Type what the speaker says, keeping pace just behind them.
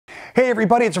Hey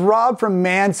everybody, it's Rob from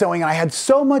Man Sewing, and I had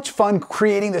so much fun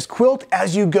creating this quilt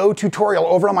as you go tutorial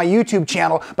over on my YouTube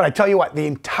channel. But I tell you what, the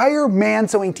entire Man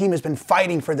Sewing team has been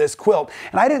fighting for this quilt,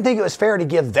 and I didn't think it was fair to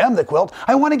give them the quilt.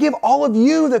 I want to give all of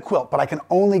you the quilt, but I can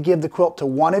only give the quilt to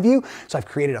one of you. So I've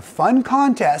created a fun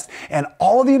contest, and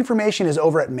all of the information is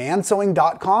over at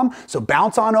mansewing.com. So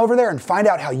bounce on over there and find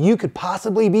out how you could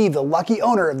possibly be the lucky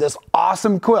owner of this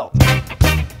awesome quilt.